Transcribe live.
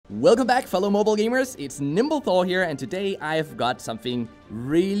Welcome back, fellow mobile gamers. It's NimbleThor here, and today I've got something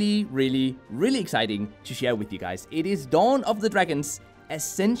really exciting to share with you guys. It is Dawn of the Dragons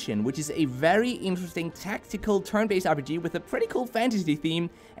Ascension, which is a very interesting tactical turn-based RPG with a pretty cool fantasy theme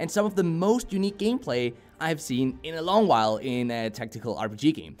and some of the most unique gameplay I've seen in a long while in a tactical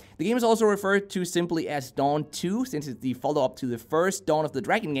RPG game. The game is also referred to simply as Dawn 2, since it's the follow-up to the first Dawn of the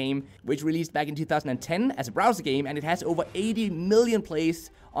Dragon game, which released back in 2010 as a browser game, and it has over 80 million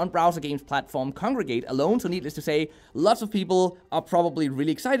plays on browser games platform Congregate alone, so needless to say, lots of people are probably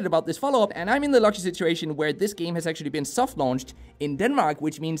really excited about this follow-up, and I'm in the lucky situation where this game has actually been soft-launched in Denmark,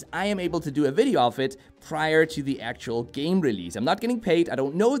 which means I am able to do a video of it prior to the actual game release. I'm not getting paid, I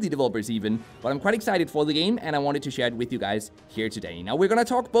don't know the developers even, but I'm quite excited for the game, and I wanted to share it with you guys here today. Now, we're gonna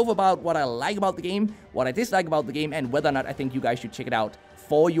talk both about what I like about the game, what I dislike about the game, and whether or not I think you guys should check it out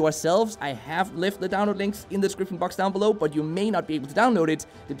for yourselves. I have left the download links in the description box down below, but you may not be able to download it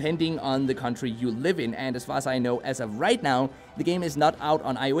depending on the country you live in. And as far as I know, as of right now, the game is not out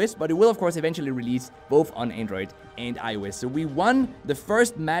on iOS, but it will of course eventually release both on Android and iOS. So we won the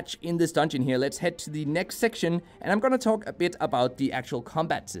first match in this dungeon here. Let's head to the next section, and I'm gonna talk a bit about the actual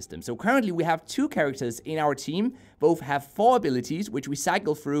combat system. So currently we have 2 characters in our team. Both have 4 abilities, which we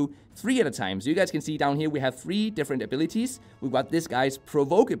cycle through 3 at a time. So you guys can see down here we have 3 different abilities. We've got this guy's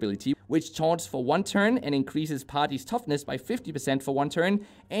Provoke ability, which taunts for 1 turn and increases party's toughness by 50% for 1 turn,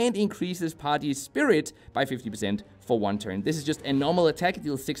 and increases party's spirit by 50% for 1 turn. This is just a normal attack. It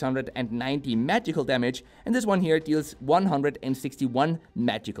deals 690 magical damage, and this one here deals 161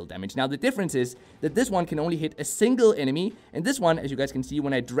 magical damage. Now the difference is that this one can only hit a single enemy, and this one, as you guys can see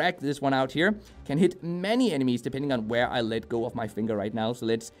when I drag this one out here, can hit many enemies depending on where I let go of my finger right now. So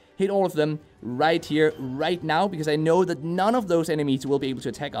let's hit all of them right here, right now, because I know that none of those enemies will be able to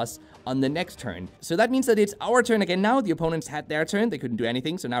attack us on the next turn. So that means that it's our turn again now. The opponents had their turn, they couldn't do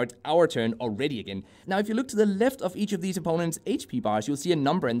anything, so now it's our turn already again. Now if you look to the left of each of these opponents' HP bars, you'll see a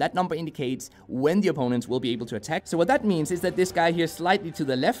number, and that number indicates when the opponents will be able to attack. So what that means is that this guy here slightly to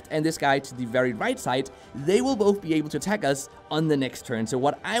the left and this guy to the very right side, they will both be able to attack us on the next turn. So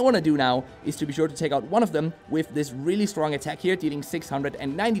what I want to do now is to be sure to take out one of them with this really strong attack here, dealing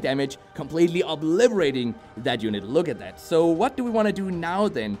 690 damage, completely obliterating that unit. Look at that. So what do we want to do now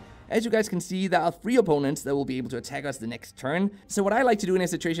then? As you guys can see, there are 3 opponents that will be able to attack us the next turn. So what I like to do in a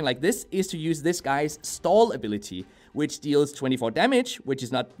situation like this is to use this guy's Stall ability, which deals 24 damage, which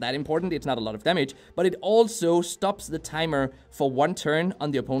is not that important, it's not a lot of damage, but it also stops the timer for 1 turn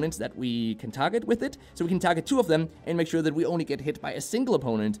on the opponents that we can target with it. So we can target 2 of them and make sure that we only get hit by a single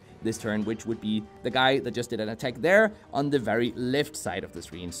opponent this turn, which would be the guy that just did an attack there on the very left side of the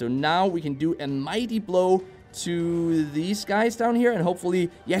screen. So now we can do a mighty blow to these guys down here, and hopefully,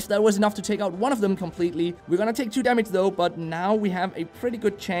 yes, that was enough to take out one of them completely. We're gonna take 2 damage though, but now we have a pretty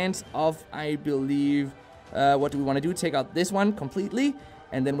good chance of, I believe, what do we want to do? Take out this one completely,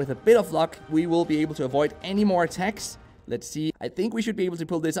 and then with a bit of luck, we will be able to avoid any more attacks. Let's see. I think we should be able to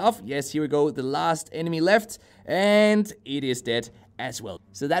pull this off. Yes, here we go. The last enemy left, and it is dead as well.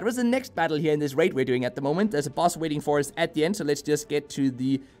 So that was the next battle here in this raid we're doing at the moment. There's a boss waiting for us at the end, so let's just get to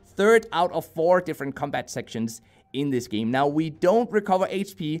the 3rd out of 4 different combat sections in this game. Now, we don't recover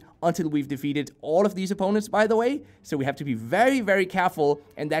HP until we've defeated all of these opponents, by the way, so we have to be very careful,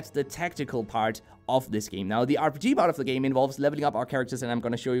 and that's the tactical part of this game. Now, the RPG part of the game involves leveling up our characters, and I'm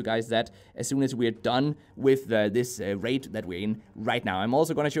going to show you guys that as soon as we're done with this raid that we're in right now. I'm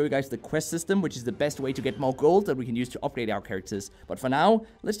also going to show you guys the quest system, which is the best way to get more gold that we can use to upgrade our characters. But for now,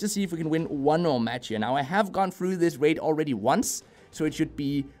 let's just see if we can win one more match here. Now, I have gone through this raid already once, so it should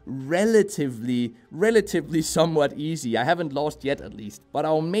be relatively somewhat easy. I haven't lost yet, at least. But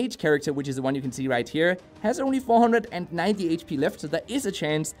our mage character, which is the one you can see right here, has only 490 HP left, so there is a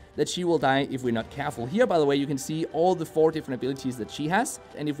chance that she will die if we're not careful. Here, by the way, you can see all the 4 different abilities that she has,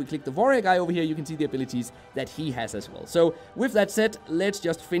 and if we click the warrior guy over here, you can see the abilities that he has as well. So with that said, let's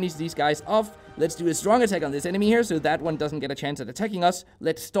just finish these guys off. Let's do a strong attack on this enemy here, so that one doesn't get a chance at attacking us.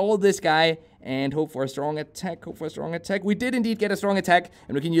 Let's stall this guy and hope for a strong attack, We did indeed get a strong attack,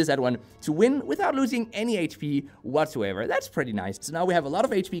 and we can use that one to win without losing any HP whatsoever. That's pretty nice. So now we have a lot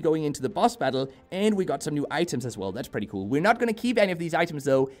of HP going into the boss battle, and we got some new items as well. That's pretty cool. We're not going to keep any of these items,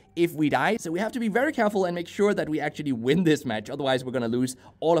 though, if we die, so we have to be very careful and make sure that we actually win this match. Otherwise, we're going to lose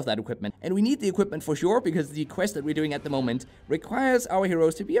all of that equipment. And we need the equipment for sure, because the quest that we're doing at the moment requires our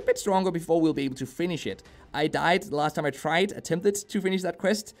heroes to be a bit stronger before we'll be able to finish it. I died the last time I attempted to finish that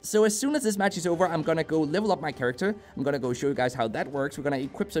quest. So as soon as this match is over, I'm gonna go level up my character. I'm gonna go show you guys how that works. We're gonna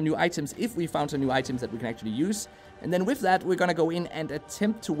equip some new items if we found some new items that we can actually use. And then with that, we're gonna go in and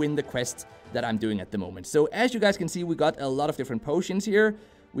attempt to win the quest that I'm doing at the moment. So as you guys can see, we got a lot of different potions here.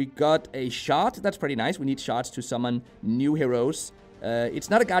 We got a shard. That's pretty nice. We need shards to summon new heroes. It's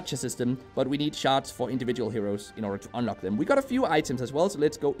not a gacha system, but we need shards for individual heroes in order to unlock them. We got a few items as well, so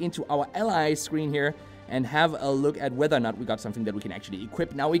let's go into our ally screen here and have a look at whether or not we got something that we can actually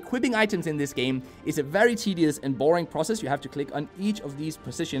equip. Now, equipping items in this game is a very tedious and boring process. You have to click on each of these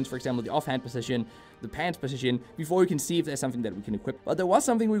positions, for example, the offhand position, the pants position, before you can see if there's something that we can equip. But there was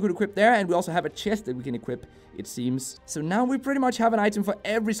something we could equip there, and we also have a chest that we can equip, it seems. So now we pretty much have an item for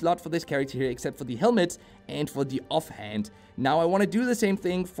every slot for this character here, except for the helmet and for the offhand. Now, I want to do the same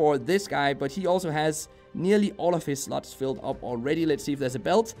thing for this guy, but he also has nearly all of his slots filled up already. Let's see if there's a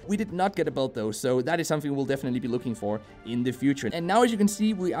belt. We did not get a belt though, so that is something we'll definitely be looking for in the future. And now, as you can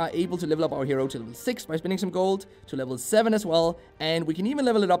see, we are able to level up our hero to level 6 by spending some gold, to level 7 as well, and we can even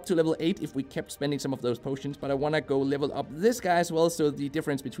level it up to level 8 if we kept spending some of those potions. But I want to go level up this guy as well, so the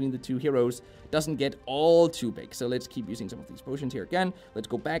difference between the two heroes doesn't get all too big. So let's keep using some of these potions here again. Let's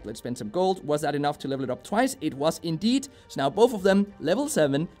go back, let's spend some gold. Was that enough to level it up twice? It was indeed. So now both of them level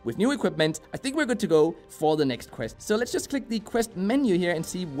 7 with new equipment. I think we're good to go for the next quest. So let's just click the quest menu here and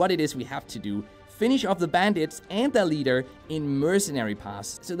see what it is we have to do. Finish off the bandits and their leader in Mercenary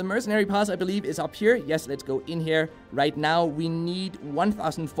Pass. So the Mercenary Pass, I believe, is up here. Yes, let's go in here. Right now, we need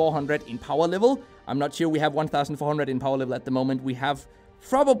 1,400 in power level. I'm not sure we have 1,400 in power level at the moment. We have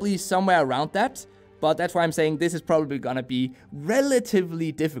probably somewhere around that. But that's why I'm saying this is probably gonna be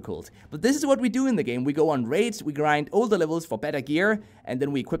relatively difficult. But this is what we do in the game. We go on raids, we grind older levels for better gear, and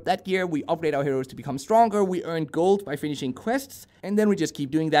then we equip that gear, we upgrade our heroes to become stronger, we earn gold by finishing quests, and then we just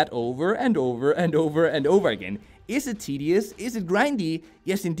keep doing that over and over and over and over again. Is it tedious? Is it grindy?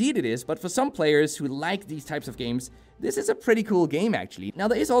 Yes, indeed it is, but for some players who like these types of games, this is a pretty cool game, actually. Now,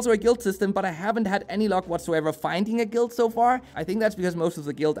 there is also a guild system, but I haven't had any luck whatsoever finding a guild so far. I think that's because most of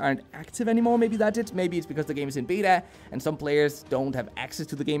the guild aren't active anymore. Maybe that's it. Maybe it's because the game is in beta, and some players don't have access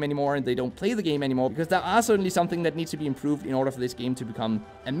to the game anymore, and they don't play the game anymore, because there are certainly something that needs to be improved in order for this game to become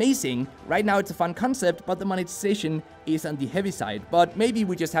amazing. Right now, it's a fun concept, but the monetization is on the heavy side. But maybe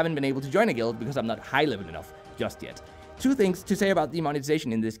we just haven't been able to join a guild because I'm not high level enough just yet. Two things to say about the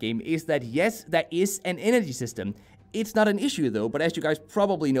monetization in this game is that, yes, there is an energy system. It's not an issue though, but as you guys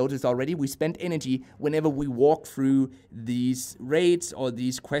probably noticed already, we spend energy whenever we walk through these raids or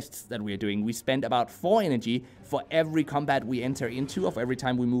these quests that we're doing. We spend about 4 energy for every combat we enter into, or for every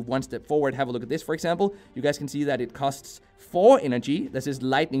time we move one step forward. Have a look at this, for example. You guys can see that it costs 4 energy. This is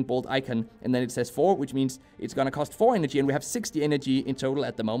lightning bolt icon, and then it says 4, which means it's gonna cost 4 energy, and we have 60 energy in total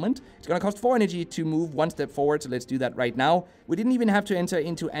at the moment. It's gonna cost 4 energy to move one step forward, so let's do that right now. We didn't even have to enter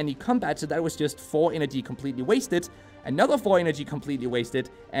into any combat, so that was just 4 energy completely wasted. Another 4 energy completely wasted,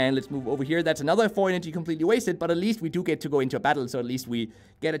 and let's move over here. That's another 4 energy completely wasted, but at least we do get to go into a battle, so at least we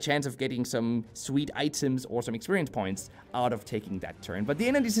get a chance of getting some sweet items or some experience points out of taking that turn. But the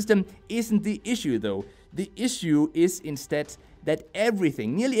energy system isn't the issue though. The issue is instead that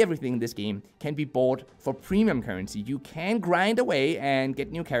everything, nearly everything in this game can be bought for premium currency. You can grind away and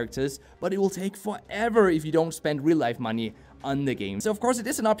get new characters, but it will take forever if you don't spend real life money on the game. So of course it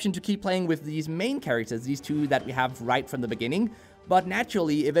is an option to keep playing with these main characters, these two that we have right from the beginning, but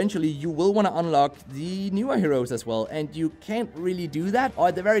naturally, eventually you will want to unlock the newer heroes as well, and you can't really do that, or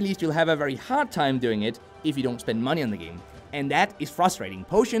at the very least you'll have a very hard time doing it if you don't spend money on the game. And that is frustrating.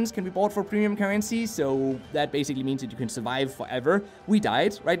 Potions can be bought for premium currency, so that basically means that you can survive forever. We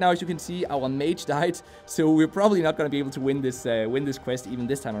died. Right now, as you can see, our mage died, so we're probably not going to be able to win this quest even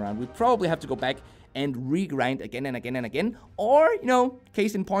this time around. We probably have to go back and regrind again and again and again, or, you know,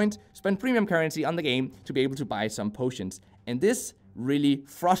 case in point, spend premium currency on the game to be able to buy some potions. And this really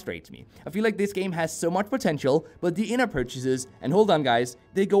frustrates me. I feel like this game has so much potential, but the in-app purchases, and hold on guys,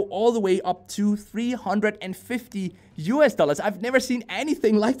 they go all the way up to $350 US. I've never seen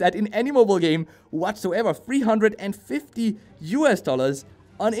anything like that in any mobile game whatsoever. $350 US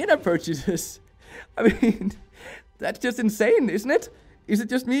on in-app purchases. I mean, that's just insane, isn't it? Is it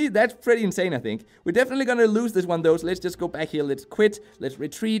just me? That's pretty insane, I think. We're definitely gonna lose this one though, so let's just go back here. Let's quit. Let's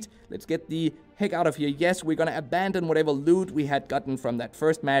retreat. Let's get the heck out of here. Yes, we're gonna abandon whatever loot we had gotten from that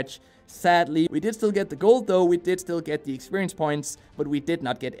first match. Sadly, we did still get the gold though. We did still get the experience points, but we did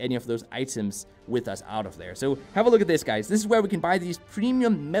not get any of those items with us out of there. So have a look at this, guys. This is where we can buy these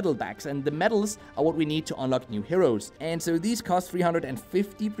premium medal packs, and the medals are what we need to unlock new heroes. And so these cost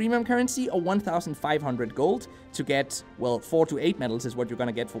 350 premium currency or 1,500 gold to get, well, 4 to 8 medals is what you're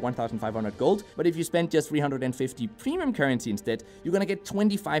gonna get for 1,500 gold. But if you spend just 350 premium currency instead, you're gonna get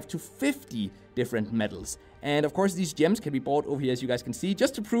 25 to 50 different medals. And of course, these gems can be bought over here, as you guys can see,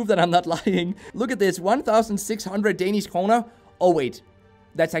 just to prove that I'm not lying. Look at this, 1,600 Danish kroner. Oh, wait,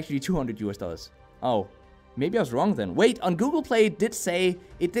 that's actually $200 US. Oh, Maybe I was wrong then. Wait, on Google Play it did say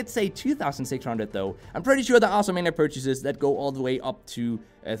 2,600 though. I'm pretty sure there are some in-app purchases that go all the way up to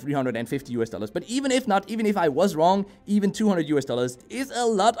 $350 US. But even if not, even if I was wrong, even $200 US is a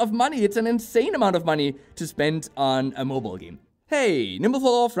lot of money. It's an insane amount of money to spend on a mobile game. Hey,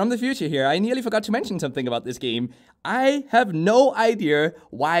 NimbleThor from the future here. I nearly forgot to mention something about this game. I have no idea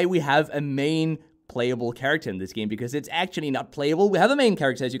why we have a main playable character in this game, because it's actually not playable. We have a main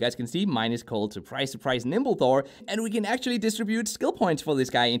character, as you guys can see. Mine is called surprise NimbleThor, and we can actually distribute skill points for this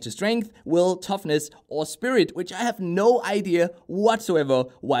guy into strength, will, toughness, or spirit, which I have no idea whatsoever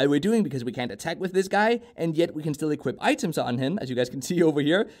why we're doing, because we can't attack with this guy, and yet we can still equip items on him, as you guys can see over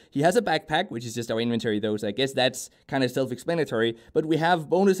here. He has a backpack, which is just our inventory though, so I guess that's kind of self-explanatory, but we have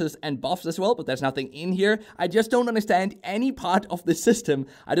bonuses and buffs as well, but there's nothing in here. I just don't understand any part of the system.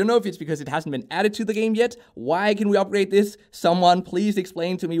 I don't know if it's because it hasn't been added to the game yet. Why can we upgrade this? Someone please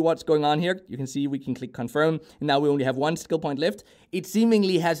explain to me what's going on here. You can see we can click confirm, and now we only have 1 skill point left. It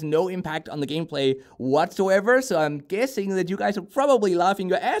seemingly has no impact on the gameplay whatsoever, so I'm guessing that you guys are probably laughing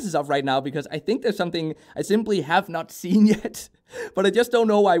your asses off right now, because I think there's something I simply have not seen yet. But I just don't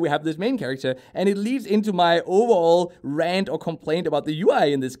know why we have this main character, and it leads into my overall rant or complaint about the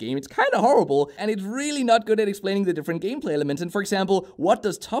UI in this game. It's kind of horrible, and it's really not good at explaining the different gameplay elements. And for example, what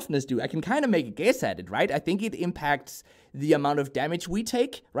does toughness do? I can kind of make a guess at it, right? I think it impacts the amount of damage we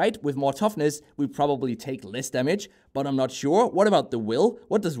take, right? With more toughness, we probably take less damage, but I'm not sure. What about the will?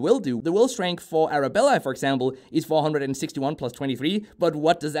 What does will do? The will strength for Arabella, for example, is 461 plus 23, but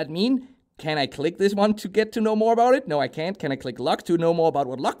what does that mean? Can I click this one to get to know more about it? No, I can't. Can I click luck to know more about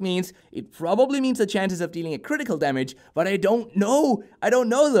what luck means? It probably means the chances of dealing a critical damage, but I don't know. I don't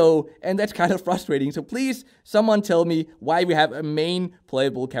know though, and that's kind of frustrating. So please, someone tell me why we have a main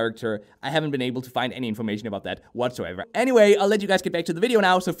playable character. I haven't been able to find any information about that whatsoever. Anyway, I'll let you guys get back to the video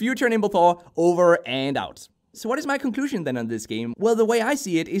now. So future NimbleThor, over and out. So what is my conclusion then on this game? Well, the way I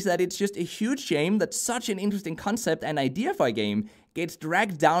see it is that it's just a huge shame that such an interesting concept and idea for a game gets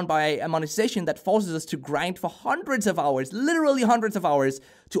dragged down by a monetization that forces us to grind for hundreds of hours, literally hundreds of hours,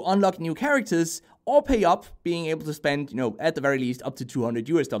 to unlock new characters, or pay up, being able to spend, you know, at the very least up to $200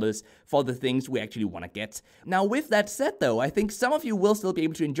 US for the things we actually want to get. Now, with that said though, I think some of you will still be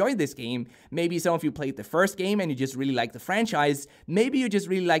able to enjoy this game. Maybe some of you played the first game and you just really like the franchise. Maybe you just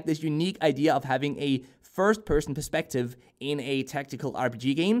really like this unique idea of having a first-person perspective in a tactical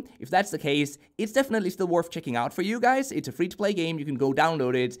RPG game. If that's the case, it's definitely still worth checking out for you guys. It's a free-to-play game. You can go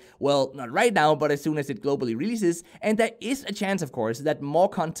download it. Well, not right now, but as soon as it globally releases. And there is a chance, of course, that more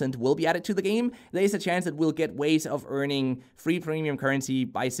content will be added to the game. There is a chance that we'll get ways of earning free premium currency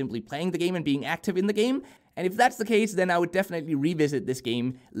by simply playing the game and being active in the game. And if that's the case, then I would definitely revisit this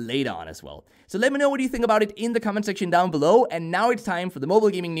game later on as well. So let me know what you think about it in the comment section down below. And now it's time for the mobile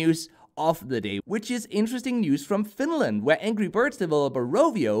gaming news of the day, which is interesting news from Finland, where Angry Birds developer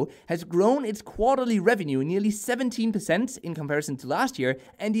Rovio has grown its quarterly revenue nearly 17% in comparison to last year,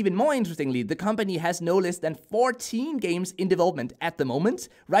 and even more interestingly, the company has no less than 14 games in development at the moment.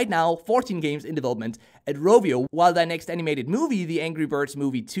 Right now, 14 games in development at Rovio, while their next animated movie, The Angry Birds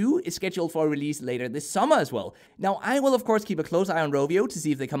Movie 2, is scheduled for release later this summer as well. Now, I will of course keep a close eye on Rovio to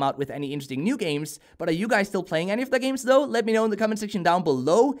see if they come out with any interesting new games, but are you guys still playing any of the games though? Let me know in the comment section down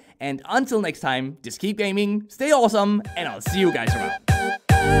below, and until next time, just keep gaming, stay awesome, and I'll see you guys around.